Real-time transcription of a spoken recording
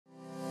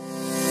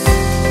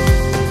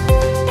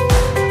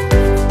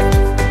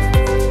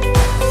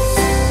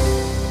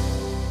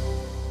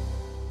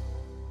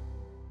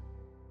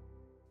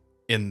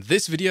In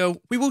this video,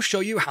 we will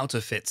show you how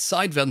to fit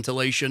side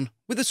ventilation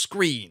with a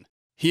screen.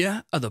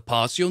 Here are the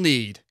parts you'll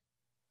need.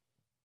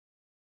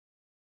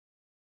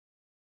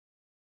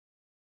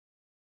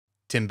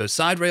 Timber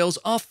side rails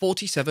are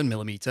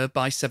 47mm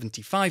by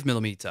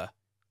 75mm,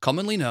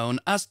 commonly known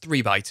as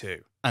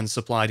 3x2, and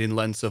supplied in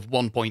lengths of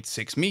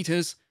 1.6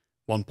 meters,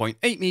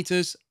 1.8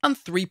 meters, and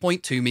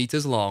 3.2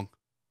 meters long.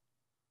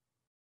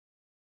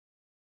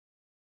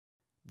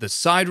 The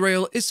side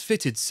rail is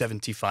fitted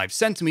 75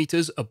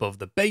 centimeters above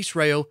the base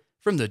rail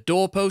from the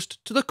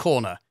doorpost to the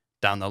corner,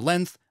 down the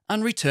length,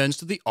 and returns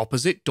to the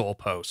opposite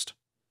doorpost.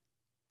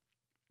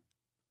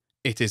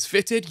 It is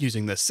fitted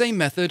using the same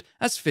method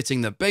as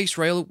fitting the base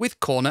rail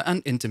with corner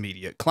and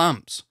intermediate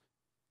clamps.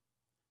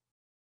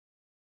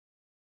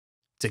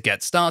 To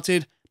get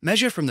started,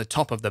 measure from the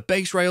top of the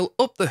base rail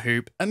up the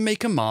hoop and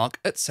make a mark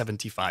at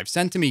 75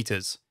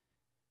 centimeters.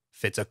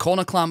 Fit a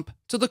corner clamp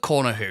to the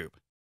corner hoop.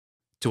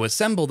 To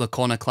assemble the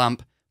corner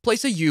clamp,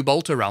 place a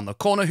U-bolt around the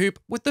corner hoop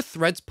with the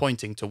threads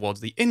pointing towards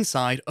the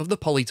inside of the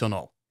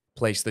polytunnel.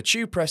 Place the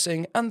tube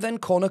pressing and then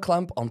corner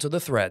clamp onto the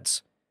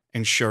threads,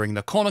 ensuring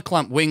the corner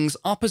clamp wings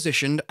are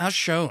positioned as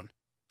shown,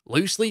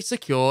 loosely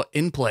secure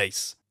in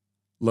place.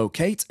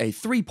 Locate a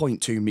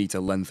 3.2 meter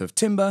length of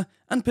timber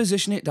and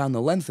position it down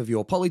the length of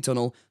your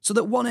polytunnel so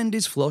that one end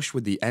is flush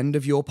with the end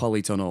of your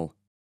polytunnel.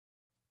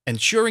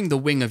 Ensuring the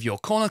wing of your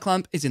corner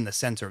clamp is in the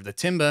center of the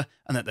timber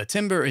and that the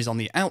timber is on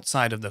the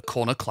outside of the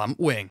corner clamp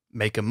wing.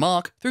 Make a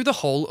mark through the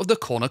hole of the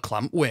corner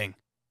clamp wing.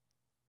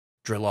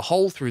 Drill a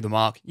hole through the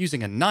mark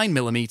using a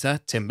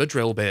 9mm timber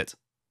drill bit.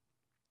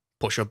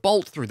 Push a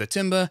bolt through the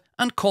timber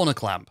and corner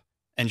clamp,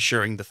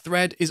 ensuring the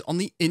thread is on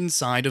the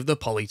inside of the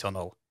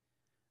polytunnel.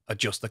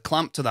 Adjust the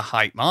clamp to the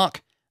height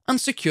mark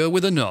and secure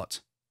with a nut.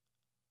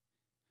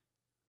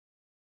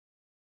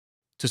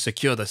 To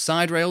secure the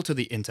side rail to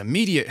the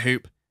intermediate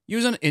hoop,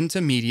 use an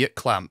intermediate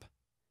clamp.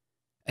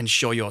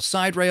 Ensure your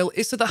side rail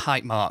is to the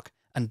height mark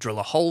and drill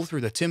a hole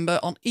through the timber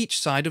on each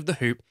side of the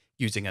hoop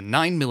using a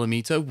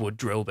 9mm wood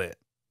drill bit.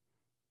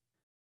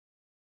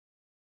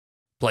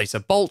 Place a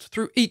bolt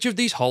through each of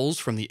these holes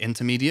from the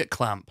intermediate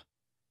clamp.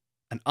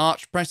 An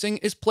arch pressing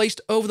is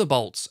placed over the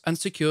bolts and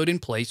secured in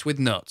place with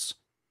nuts.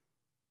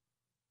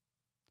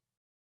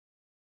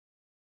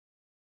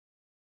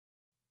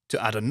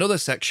 To add another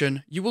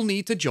section, you will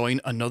need to join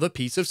another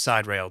piece of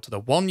side rail to the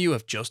one you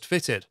have just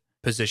fitted.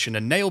 Position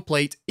a nail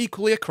plate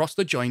equally across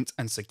the joint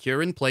and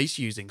secure in place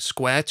using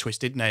square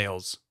twisted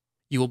nails.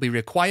 You will be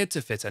required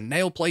to fit a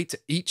nail plate to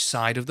each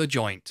side of the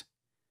joint.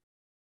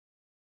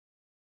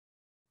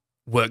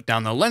 Work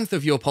down the length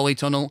of your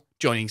polytunnel,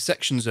 joining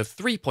sections of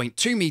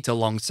 3.2 meter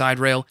long side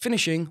rail,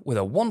 finishing with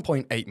a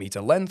 1.8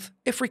 meter length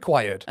if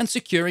required, and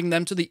securing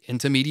them to the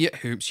intermediate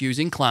hoops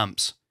using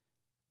clamps.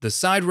 The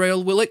side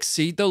rail will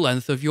exceed the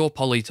length of your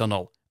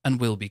polytunnel and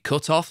will be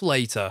cut off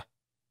later.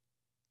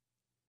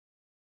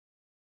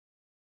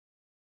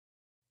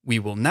 We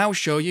will now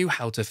show you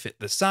how to fit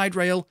the side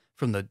rail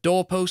from the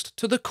doorpost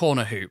to the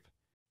corner hoop,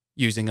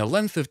 using a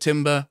length of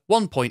timber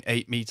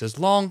 1.8 meters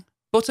long,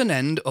 but an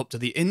end up to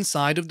the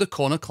inside of the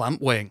corner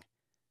clamp wing.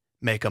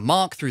 Make a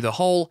mark through the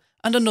hole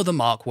and another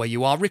mark where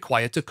you are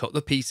required to cut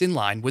the piece in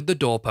line with the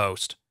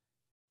doorpost.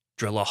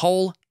 Drill a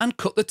hole and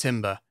cut the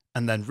timber,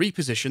 and then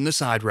reposition the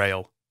side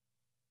rail.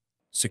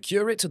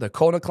 Secure it to the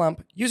corner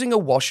clamp using a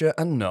washer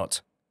and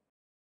nut.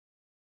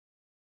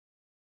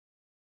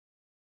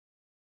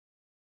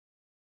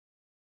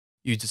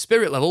 Use the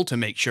spirit level to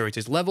make sure it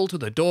is level to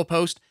the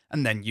doorpost,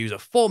 and then use a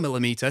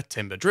 4mm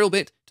timber drill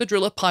bit to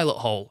drill a pilot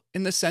hole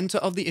in the center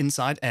of the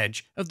inside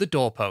edge of the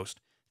doorpost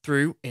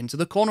through into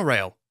the corner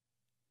rail.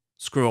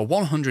 Screw a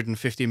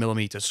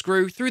 150mm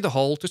screw through the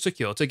hole to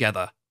secure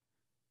together.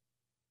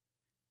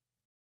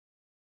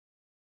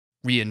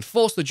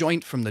 Reinforce the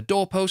joint from the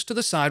doorpost to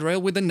the side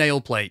rail with a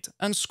nail plate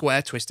and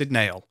square twisted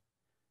nail.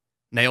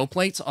 Nail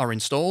plates are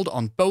installed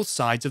on both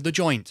sides of the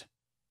joint.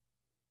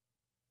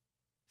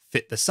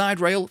 Fit the side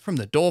rail from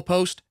the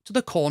doorpost to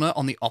the corner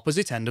on the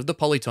opposite end of the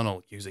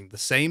polytunnel using the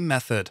same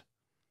method.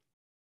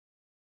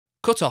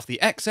 Cut off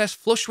the excess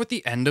flush with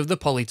the end of the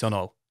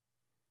polytunnel.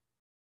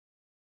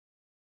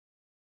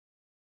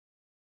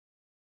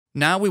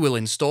 Now we will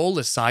install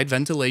the side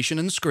ventilation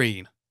and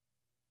screen.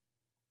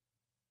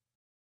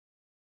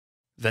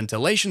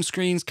 Ventilation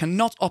screens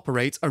cannot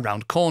operate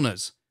around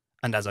corners,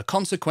 and as a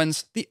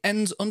consequence, the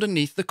ends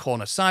underneath the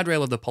corner side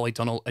rail of the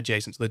polytunnel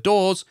adjacent to the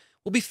doors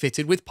will be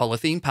fitted with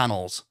polythene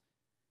panels.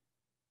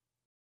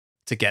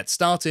 To get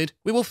started,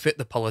 we will fit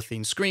the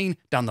polythene screen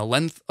down the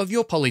length of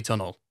your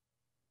polytunnel.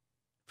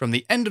 From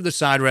the end of the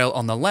side rail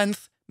on the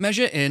length,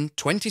 measure in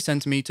 20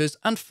 centimeters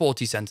and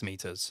 40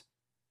 centimeters.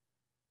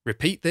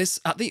 Repeat this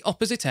at the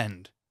opposite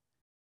end.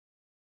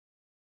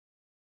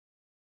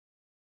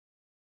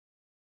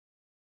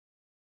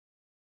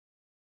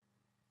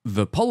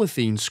 The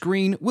polythene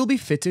screen will be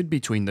fitted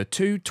between the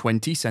two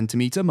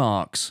 20cm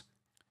marks.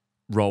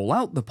 Roll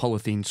out the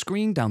polythene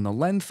screen down the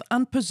length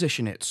and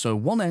position it so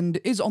one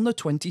end is on the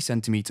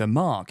 20cm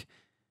mark.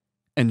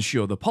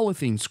 Ensure the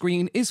polythene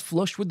screen is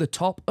flush with the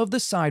top of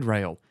the side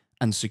rail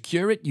and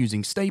secure it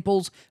using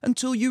staples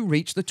until you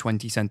reach the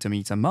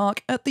 20cm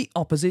mark at the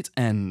opposite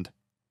end.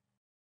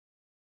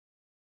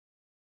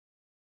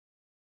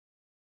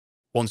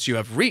 Once you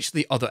have reached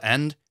the other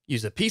end,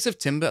 use a piece of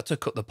timber to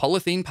cut the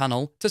polythene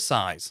panel to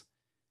size.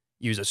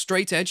 Use a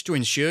straight edge to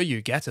ensure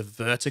you get a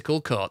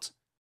vertical cut.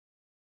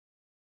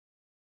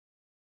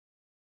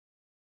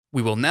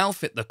 We will now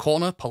fit the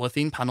corner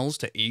polythene panels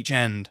to each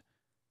end.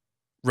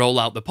 Roll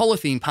out the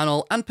polythene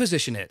panel and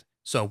position it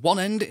so one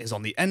end is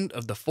on the end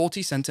of the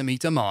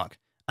 40cm mark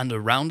and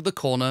around the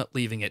corner,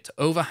 leaving it to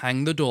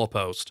overhang the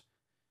doorpost.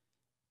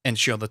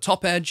 Ensure the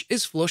top edge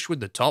is flush with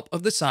the top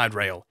of the side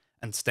rail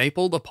and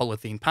staple the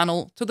polythene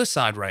panel to the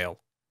side rail.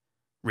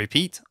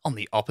 Repeat on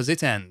the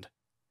opposite end.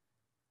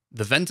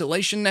 The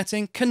ventilation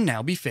netting can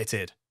now be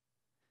fitted.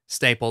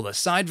 Staple the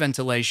side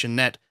ventilation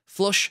net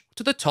flush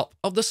to the top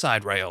of the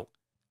side rail.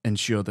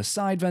 Ensure the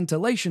side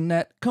ventilation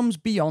net comes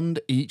beyond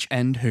each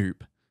end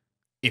hoop.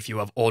 If you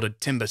have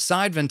ordered timber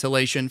side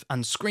ventilation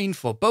and screen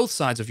for both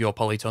sides of your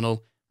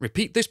polytunnel,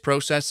 repeat this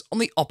process on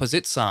the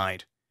opposite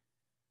side.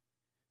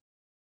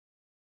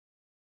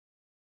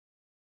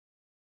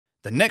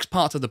 The next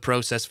part of the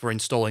process for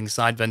installing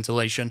side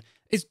ventilation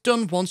is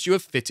done once you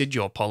have fitted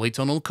your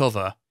polytunnel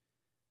cover.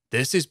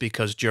 This is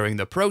because during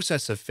the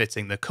process of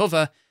fitting the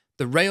cover,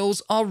 the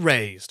rails are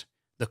raised,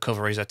 the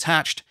cover is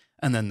attached,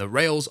 and then the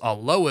rails are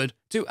lowered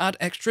to add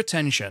extra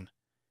tension.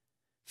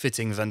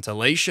 Fitting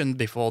ventilation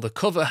before the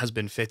cover has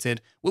been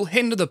fitted will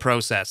hinder the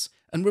process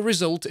and will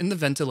result in the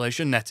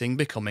ventilation netting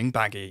becoming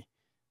baggy.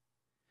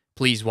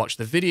 Please watch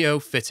the video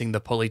fitting the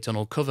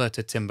polytunnel cover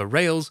to timber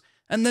rails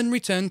and then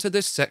return to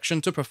this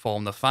section to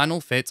perform the final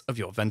fit of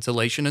your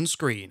ventilation and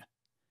screen.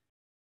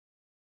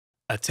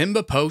 A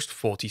timber post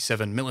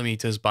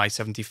 47mm by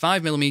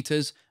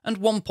 75mm and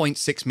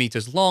 1.6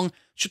 meters long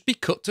should be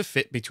cut to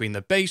fit between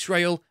the base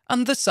rail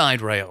and the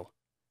side rail.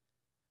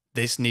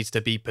 This needs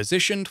to be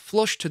positioned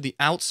flush to the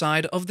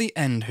outside of the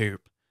end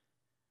hoop.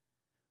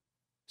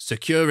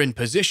 Secure in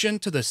position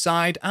to the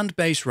side and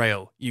base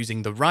rail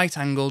using the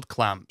right-angled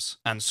clamps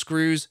and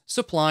screws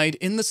supplied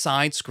in the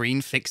side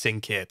screen fixing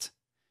kit.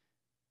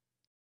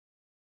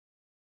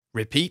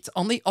 Repeat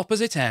on the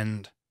opposite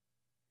end.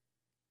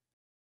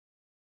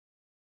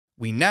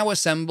 We now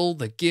assemble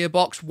the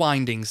gearbox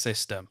winding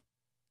system.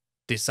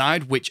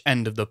 Decide which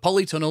end of the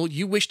polytunnel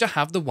you wish to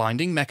have the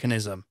winding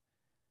mechanism.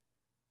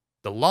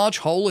 The large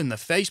hole in the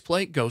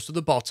faceplate goes to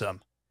the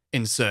bottom.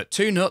 Insert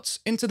 2 nuts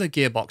into the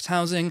gearbox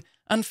housing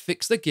and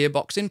fix the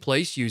gearbox in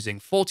place using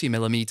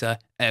 40mm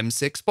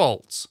M6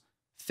 bolts.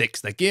 Fix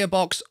the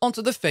gearbox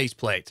onto the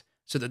faceplate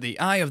so that the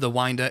eye of the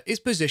winder is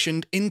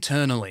positioned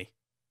internally.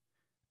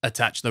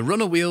 Attach the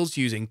runner wheels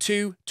using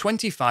 2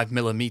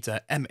 25mm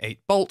M8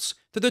 bolts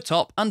to the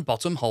top and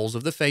bottom holes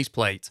of the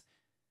faceplate.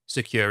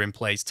 Secure in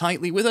place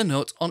tightly with a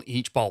nut on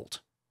each bolt.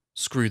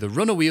 Screw the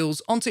runner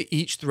wheels onto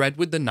each thread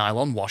with the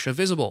nylon washer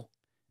visible,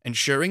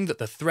 ensuring that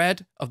the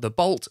thread of the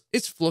bolt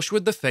is flush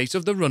with the face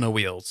of the runner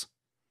wheels.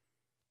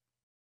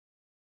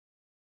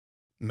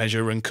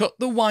 Measure and cut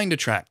the winder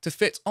track to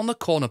fit on the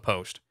corner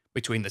post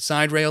between the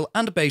side rail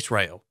and base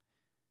rail.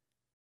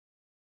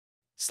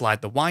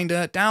 Slide the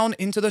winder down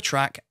into the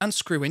track and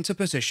screw into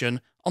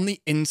position on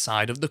the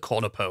inside of the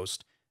corner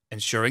post,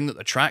 ensuring that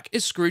the track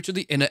is screwed to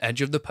the inner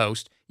edge of the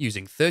post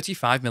using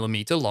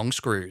 35mm long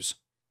screws.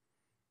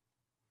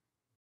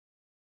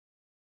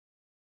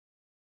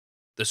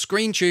 The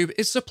screen tube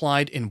is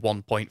supplied in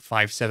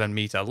 1.57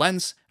 meter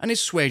lengths and is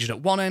swaged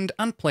at one end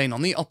and plain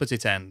on the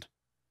opposite end.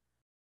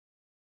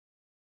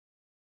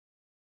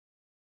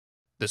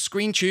 The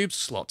screen tubes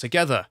slot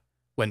together.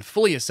 When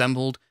fully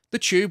assembled, the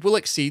tube will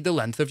exceed the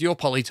length of your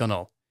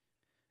polytunnel.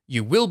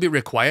 You will be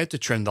required to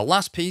trim the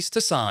last piece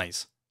to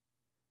size.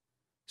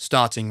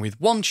 Starting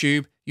with one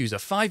tube, use a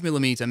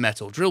 5mm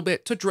metal drill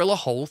bit to drill a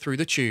hole through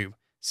the tube,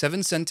 7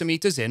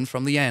 cm in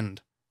from the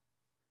end.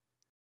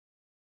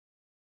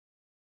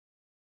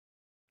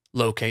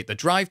 Locate the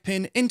drive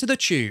pin into the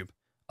tube,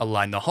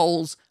 align the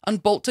holes,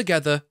 and bolt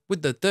together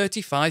with the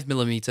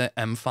 35mm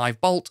M5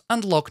 bolt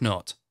and lock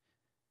nut.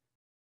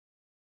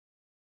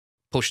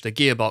 Push the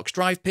gearbox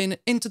drive pin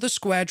into the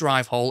square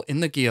drive hole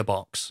in the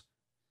gearbox.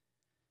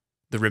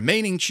 The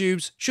remaining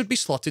tubes should be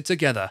slotted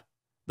together.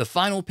 The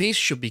final piece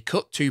should be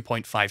cut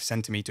 2.5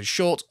 cm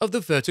short of the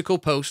vertical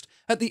post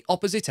at the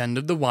opposite end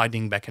of the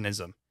winding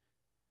mechanism.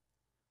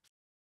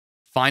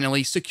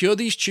 Finally, secure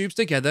these tubes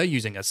together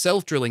using a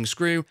self-drilling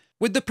screw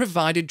with the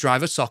provided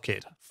driver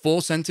socket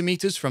 4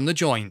 cm from the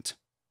joint.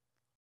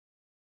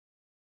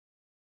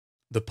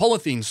 The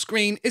polythene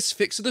screen is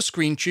fixed to the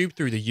screen tube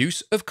through the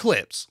use of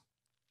clips.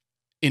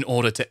 In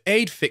order to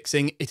aid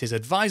fixing, it is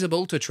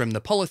advisable to trim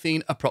the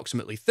polythene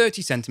approximately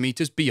 30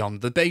 cm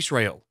beyond the base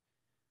rail.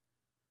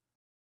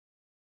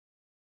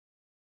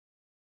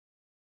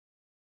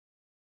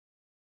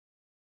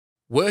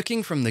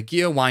 Working from the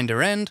gear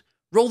winder end,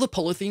 roll the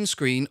polythene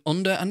screen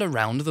under and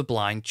around the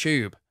blind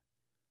tube.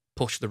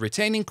 Push the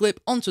retaining clip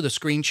onto the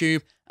screen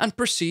tube and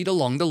proceed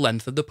along the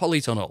length of the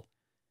polytunnel,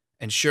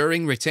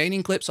 ensuring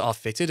retaining clips are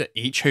fitted at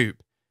each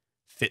hoop.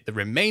 Fit the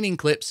remaining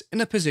clips in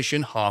a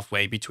position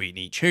halfway between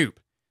each hoop.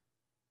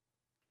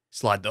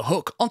 Slide the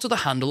hook onto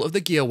the handle of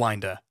the gear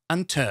winder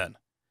and turn.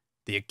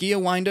 The gear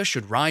winder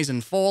should rise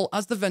and fall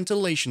as the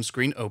ventilation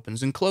screen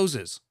opens and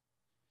closes.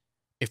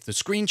 If the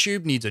screen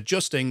tube needs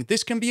adjusting,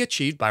 this can be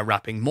achieved by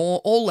wrapping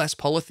more or less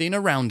polythene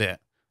around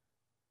it.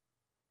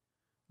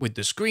 With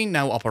the screen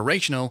now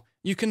operational,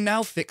 you can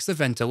now fix the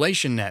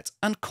ventilation net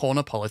and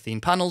corner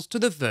polythene panels to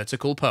the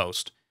vertical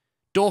post,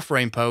 door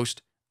frame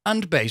post,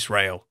 and base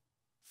rail.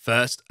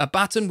 First, a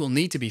batten will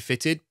need to be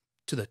fitted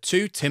to the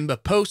two timber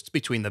posts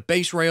between the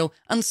base rail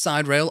and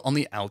side rail on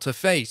the outer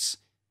face.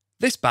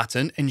 This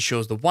batten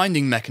ensures the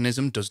winding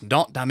mechanism does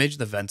not damage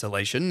the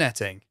ventilation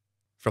netting.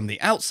 From the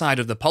outside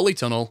of the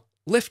polytunnel,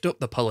 lift up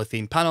the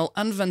polythene panel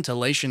and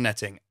ventilation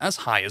netting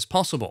as high as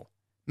possible.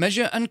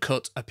 Measure and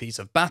cut a piece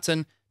of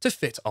batten to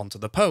fit onto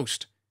the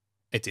post.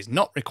 It is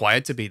not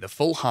required to be the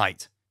full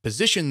height.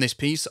 Position this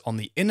piece on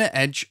the inner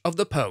edge of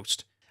the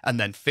post and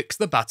then fix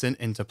the batten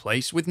into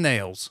place with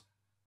nails.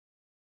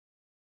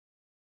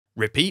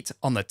 Repeat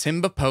on the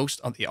timber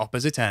post on the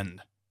opposite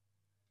end.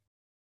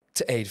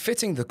 To aid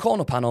fitting the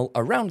corner panel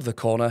around the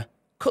corner,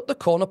 cut the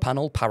corner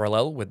panel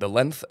parallel with the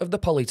length of the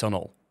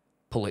polytunnel.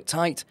 Pull it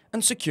tight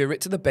and secure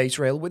it to the base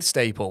rail with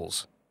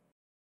staples.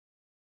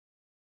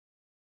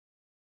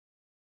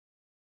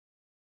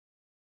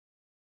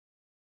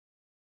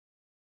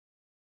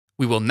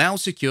 We will now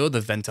secure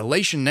the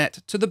ventilation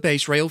net to the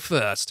base rail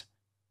first.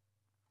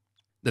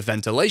 The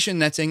ventilation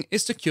netting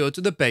is secured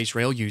to the base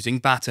rail using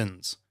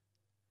battens.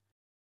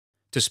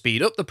 To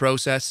speed up the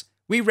process,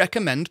 we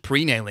recommend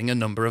pre-nailing a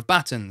number of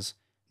battens.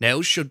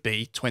 Nails should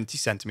be 20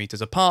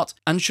 cm apart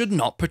and should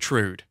not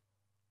protrude.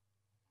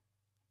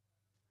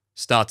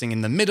 Starting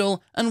in the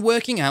middle and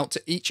working out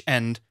to each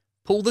end,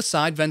 pull the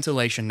side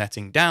ventilation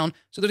netting down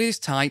so that it is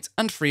tight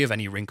and free of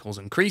any wrinkles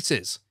and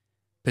creases.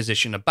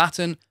 Position a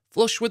batten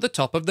flush with the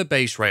top of the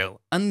base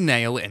rail and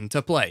nail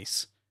into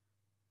place.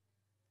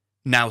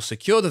 Now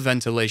secure the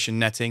ventilation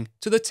netting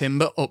to the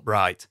timber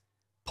upright.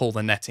 Pull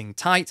the netting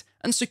tight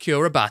and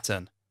secure a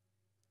batten.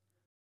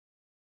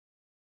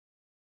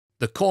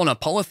 The corner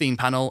polythene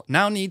panel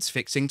now needs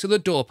fixing to the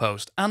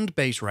doorpost and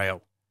base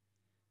rail.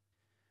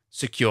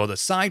 Secure the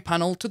side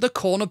panel to the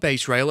corner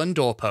base rail and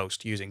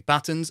doorpost using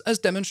battens as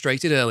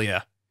demonstrated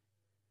earlier.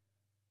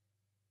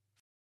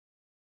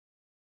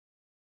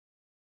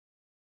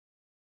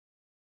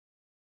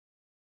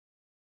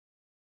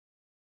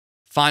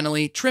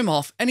 Finally, trim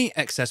off any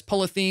excess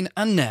polythene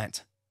and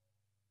net.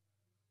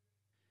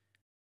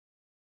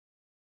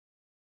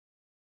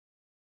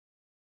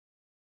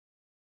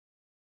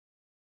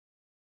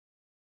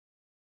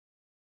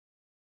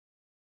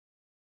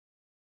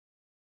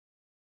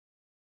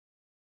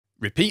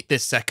 Repeat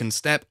this second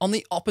step on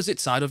the opposite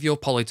side of your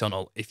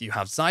polytunnel if you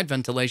have side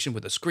ventilation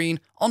with a screen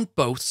on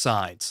both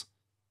sides.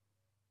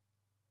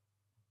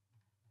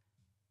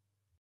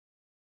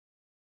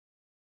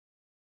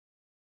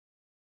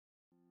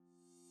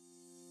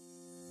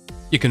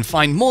 You can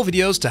find more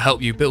videos to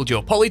help you build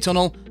your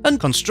polytunnel and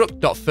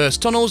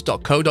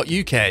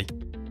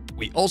construct.firsttunnels.co.uk.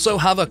 We also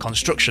have a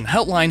construction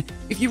helpline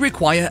if you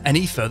require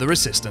any further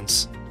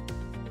assistance.